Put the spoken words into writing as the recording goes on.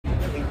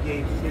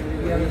5-game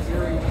series. Yeah, the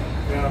series.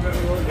 Yeah. Remember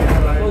those?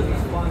 Yeah, Those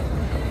was fun.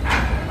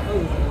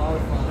 Those was a lot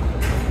of fun.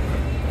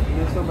 And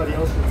then somebody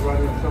else was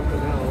running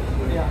something else.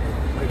 And Yeah.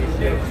 like you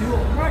Yeah,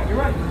 said, right, you're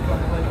right. You're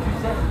talking like 2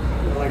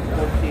 sessions. like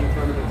 14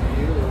 tournaments a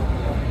year.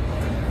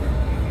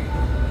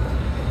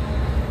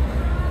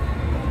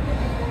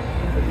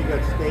 But you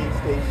got state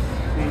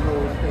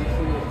singles, state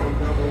singles, state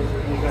doubles,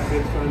 and you got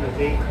this on the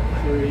 8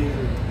 series,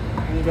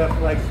 and you got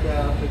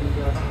Flagstaff, and you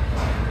got,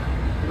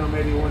 you know,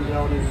 maybe one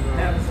down in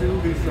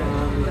Havasu.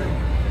 Tucson.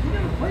 You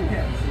never played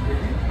Havasu, did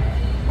you?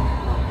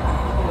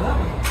 Oh, that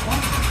was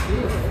fun.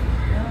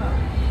 Yeah.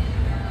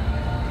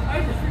 I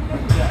just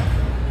remember that.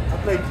 I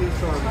played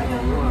Tucson I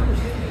don't once. remember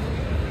seeing it.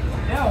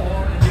 Yeah,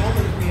 well, in the old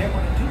days we had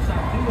one in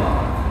Tucson too.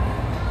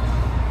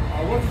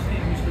 What's his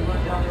name used to run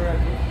down there at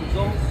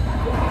Results.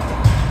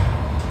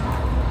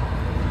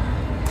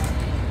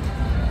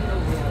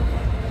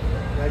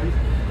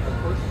 The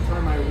first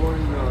time I won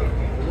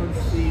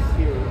C's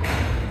here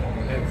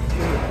at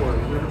Singapore.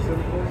 Remember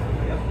Singapore?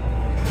 Yep.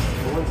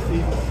 I won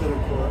C's at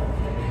Singapore.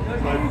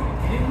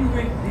 Didn't you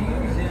rank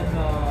B's in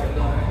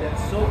that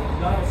soap,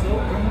 dial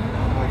soap tournament?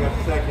 I got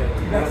second.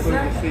 You got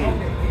second? C.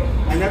 Okay.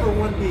 I never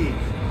won B's.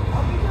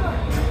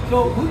 So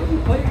who did you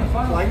play in the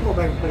final? So I can go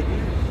back and play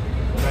B's.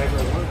 If I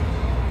ever won.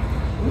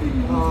 Who did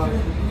you lose to?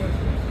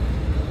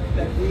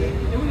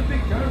 It was a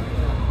big tournament.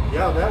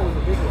 Yeah, that was a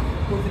big one.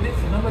 Wasn't it?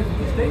 So nobody from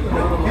the state was No,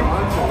 there.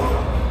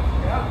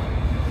 yeah.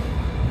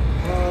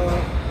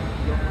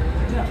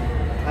 Yeah.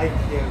 I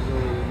can't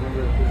really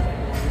remember at this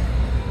point.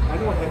 I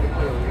know I had to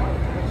play a lot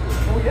of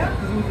matches. Oh yeah,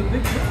 because it was a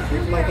big tournament.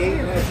 There's like 8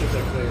 matches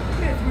I played.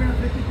 We had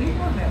 350 people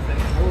on that thing.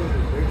 That was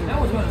a big one.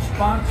 That was when it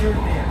sponsored,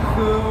 they had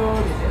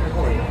food, they had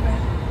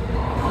entertainment.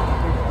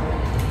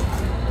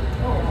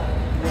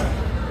 Yeah,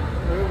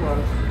 there it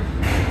was.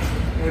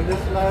 And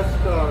this last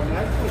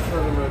national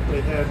tournament,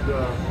 they had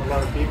a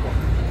lot of people.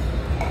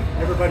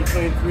 Everybody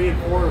playing 3 and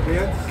 4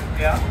 events.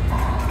 Yeah.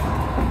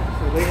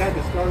 So they had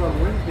to start on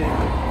Wednesday.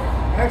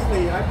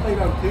 Actually, I played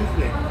on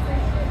Tuesday.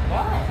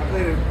 Wow. I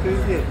played on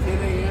Tuesday at 10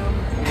 a.m.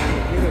 and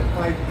again at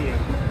 5 p.m.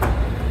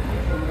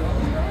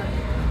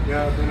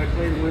 Yeah, then I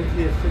played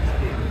Wednesday at 6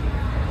 p.m.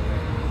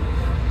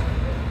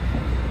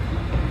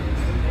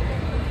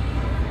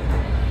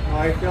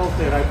 I felt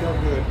it. I felt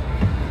good.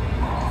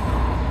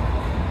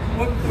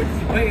 What did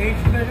you play,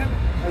 H division?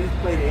 I just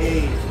played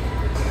A's.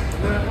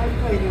 And then I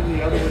played in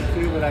the other one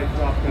too, but I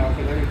dropped out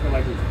because I didn't feel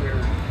like it was fair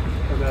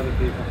for the other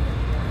people.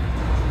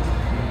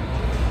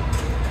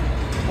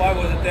 Why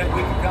was it that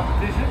week of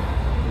competition?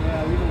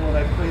 Yeah, you know what?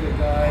 I played a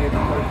guy in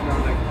the first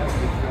round. I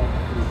just felt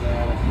pretty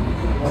bad. I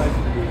said, what I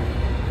should do.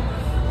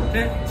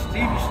 Then,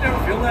 Steve, you should never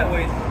feel that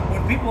way.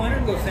 When people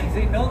enter those things,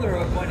 they know they're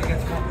going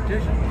against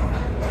competition.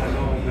 I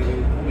know, but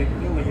you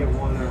only get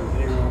 1 or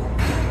 0.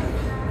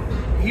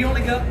 He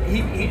only got,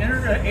 he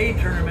entered an A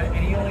tournament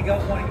and he only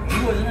got 1. He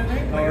wasn't an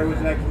A No, player. it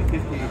was actually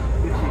 50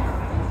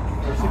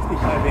 or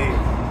 65 A's.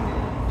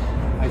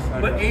 I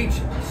signed But up.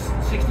 age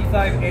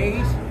 65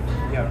 A's?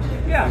 Yeah.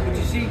 Yeah, but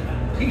you see,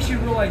 he should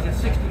realize at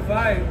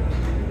 65,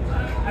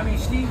 I mean,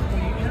 Steve,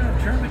 when you enter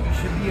a tournament, you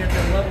should be at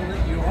the level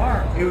that you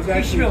are. It was He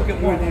actually, should get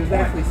more it was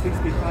points. actually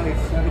 65,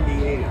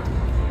 78.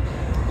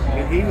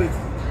 And he was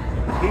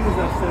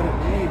upset at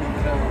me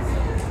because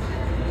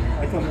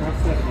I told him I'm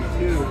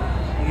 72,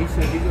 and he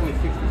said he's only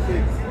 66.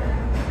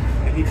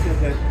 And he said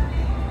that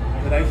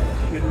I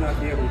should not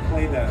be able to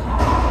play that.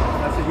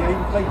 And I said, yeah, you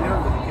can play down,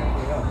 but you can't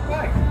play up.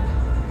 Right.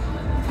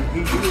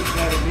 He was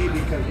mad at me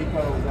because he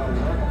thought I was out of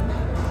level.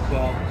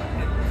 Well,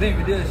 the thing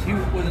of it is, he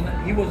wasn't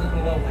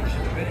the level he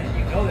should have been in.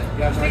 You know that.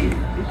 Yeah, no, Steve,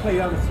 he played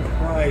out of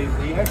surprise.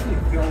 He actually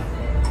felt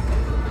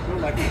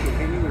like he could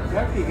hang in there.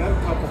 Exactly, he got a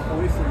couple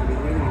points in the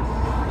beginning.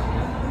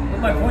 but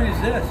my point is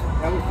this.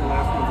 That was the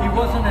last one. He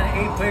wasn't an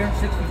A player in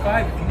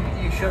 65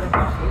 if you shut him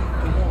up to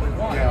only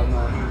 1. Yeah,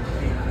 no,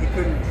 he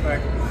couldn't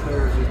track the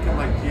serves. It's kind of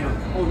like Jim.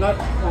 Oh,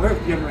 there's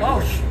Jim right Oh,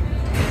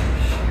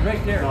 there.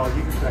 right there. No,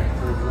 you can track the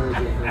serves very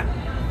different.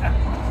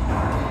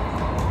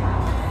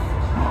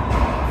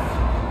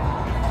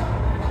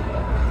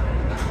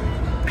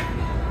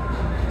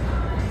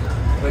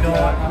 But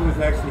I was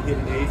actually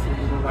hitting ace,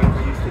 like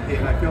I used to hit,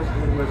 and I felt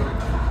good with them.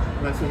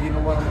 And I said, you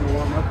know what, I'm going to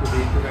warm up with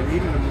these because I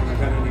needed them when I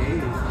got any A's.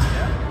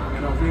 Yeah.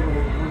 And I was able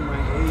to win my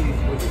A's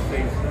with the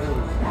same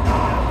serves.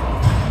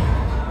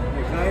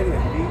 The guy that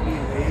beat me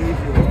in the A's,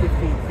 it was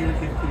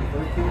 15-10,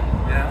 15-13.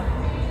 Yeah.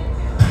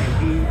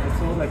 And I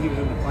saw that he was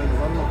in the finals.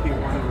 I don't know if he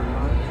won it or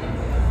not.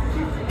 He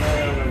was the guy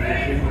out of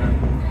Virginia.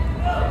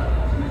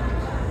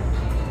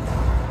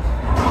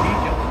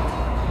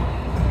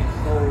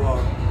 So,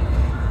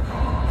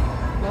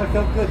 I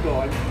felt good though.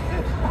 I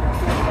had a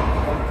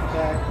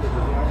stack with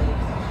the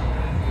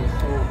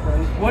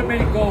What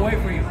made it go away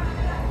for you?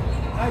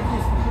 I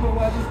just played too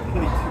much.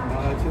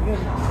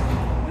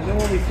 And then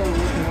when we started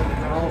working on the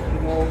house,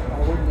 I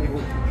wasn't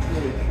able to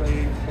really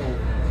train. So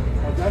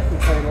I was actually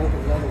playing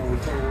open level when we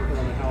started working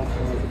on the house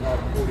when I was about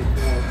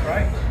 44.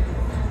 Right.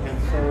 And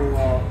so,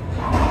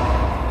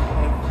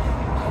 and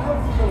I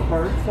was a little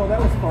hurt, so that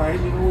was fine.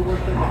 We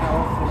worked in the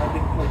house and I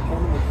didn't play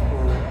tournaments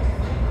for,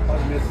 I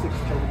missed 6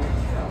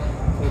 tournaments.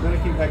 then I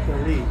came back to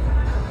league.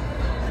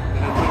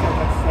 And I think I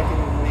got second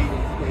in league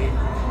in state.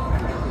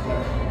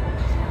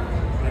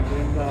 And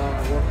then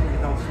I worked in the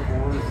house some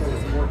more, and so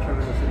there's some more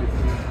tournaments in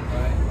between.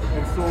 Right.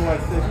 And so I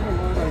said, you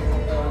know what,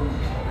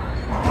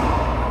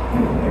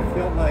 I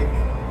felt like,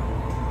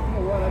 you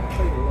know what, I've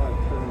played a lot of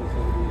tournaments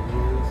over the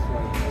years, so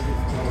I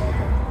just felt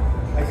like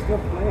I still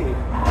played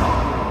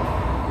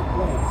the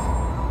clubs,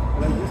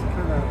 but I just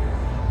kind of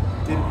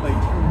didn't play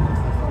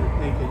tournaments. I started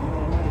thinking, you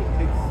know what, it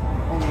takes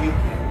a whole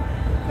weekend,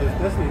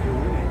 especially if you're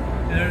winning.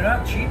 And they're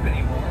not cheap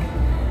anymore.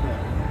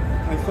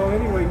 Yeah. And so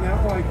anyway, now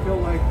I feel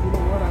like, you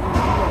know what, I want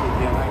to do that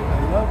again.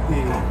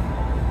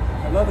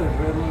 I love the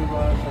adrenaline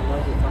rush, I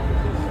love the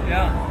competition.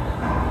 Yeah.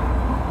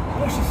 I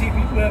wish to see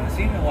people we haven't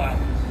seen in a while.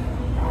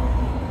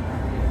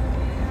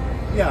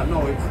 Yeah,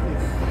 no, it's a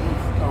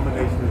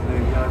combination of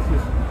things. Yeah, it's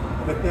just,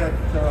 but that,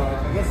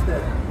 I guess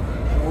that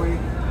joy,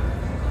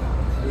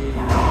 the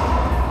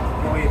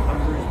joy and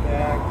hunger's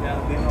back. Yeah.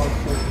 And then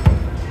also,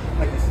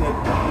 like you said,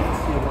 you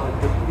see a lot of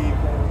good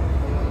people.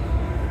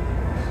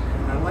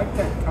 And I like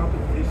that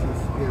competition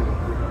spirit.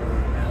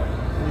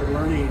 And you're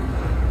learning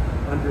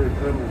under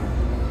adrenaline.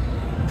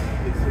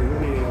 It's a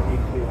really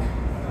neat feeling.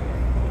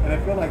 And I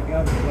feel like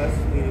God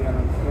blessed me and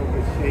I'm still in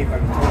good shape. I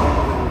can still work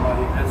with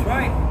everybody. That's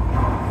right.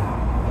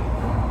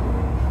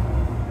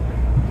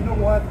 You know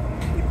what?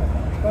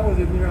 If I was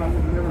in there, I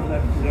would never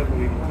let Neville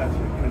even touch it.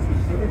 Because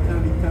every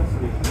time he touches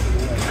it, he puts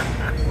it away.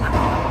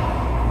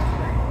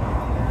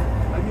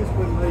 I just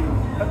wouldn't let him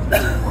touch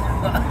it.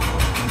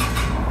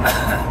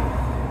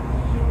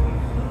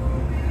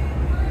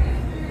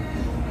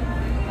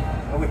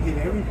 I would hit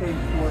everything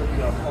toward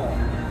the ball.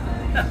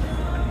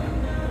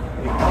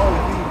 The ball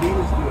would beat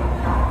us to it.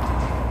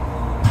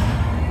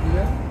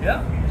 Yeah? Yeah.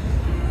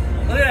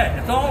 Look at that.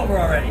 It's all over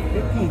already.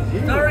 15-0.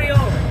 It's already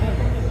over.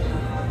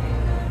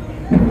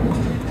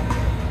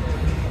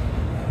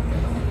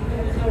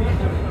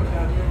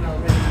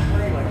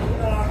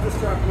 I'm just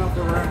dropping off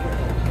the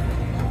racquetball.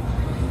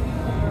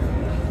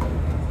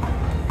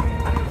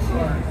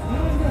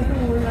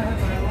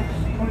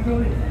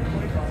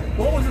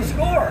 What was the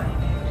score?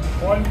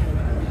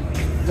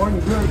 One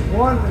good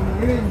one, and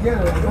you didn't get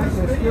it.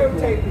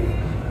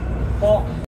 Well,